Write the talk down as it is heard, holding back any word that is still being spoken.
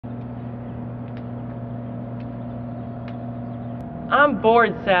I'm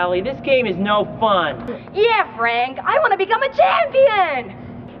bored, Sally. This game is no fun. Yeah, Frank, I want to become a champion!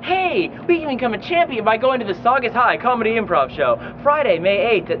 Hey, we can become a champion by going to the Saugus High Comedy Improv Show, Friday,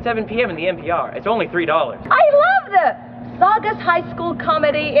 May 8th at 7 p.m. in the NPR. It's only $3. I love the Saugus High School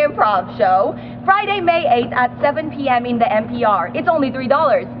Comedy Improv Show, Friday, May 8th at 7 p.m. in the NPR. It's only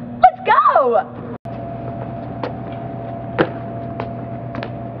 $3. Let's go!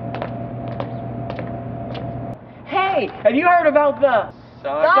 Hey, have you heard about the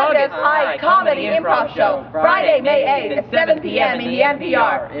Saugus High Comedy Improv Show, Friday, May 8th at 7 p.m. in the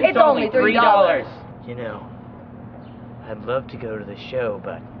NPR. It's only $3. You know, I'd love to go to the show,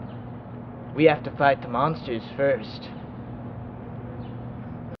 but we have to fight the monsters first.